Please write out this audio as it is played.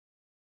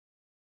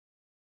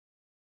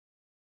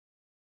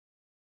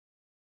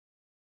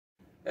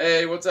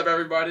Hey, what's up,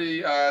 everybody?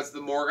 It's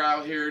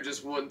TheMorgile here.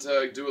 Just wanted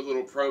to do a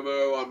little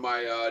promo on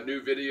my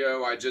new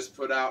video I just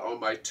put out on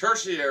my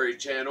Tertiary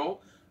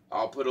channel.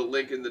 I'll put a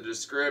link in the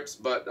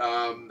description, but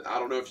I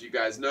don't know if you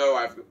guys know,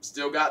 I've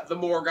still got the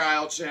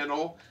Morgile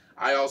channel.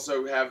 I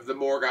also have the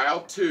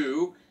Morgile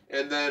 2,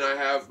 and then I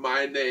have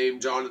my name,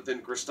 Jonathan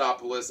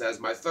Christopulos,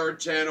 as my third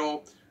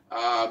channel.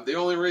 The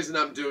only reason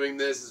I'm doing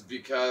this is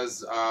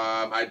because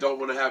I don't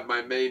want to have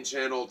my main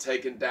channel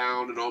taken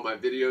down and all my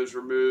videos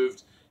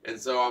removed. And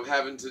so I'm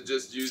having to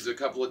just use a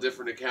couple of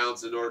different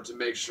accounts in order to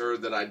make sure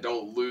that I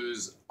don't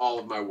lose all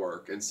of my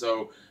work. And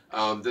so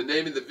the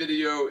name of the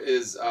video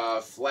is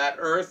Flat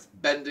Earth,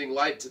 Bending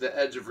Light to the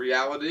Edge of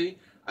Reality.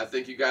 I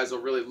think you guys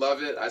will really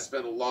love it. I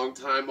spent a long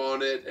time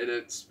on it, and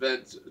it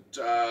spent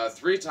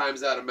 3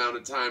 times that amount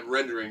of time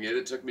rendering it.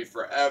 It took me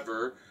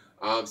forever.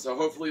 So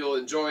hopefully you'll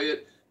enjoy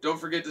it. Don't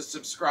forget to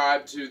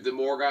subscribe to the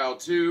Morgile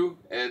 2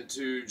 and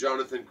to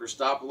Jonathan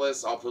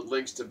Christopulos. I'll put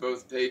links to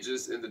both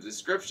pages in the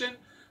description.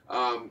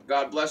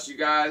 God bless you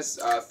guys.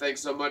 Thanks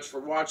so much for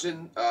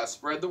watching.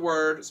 Spread the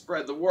word,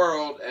 spread the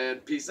world,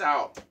 and peace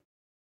out.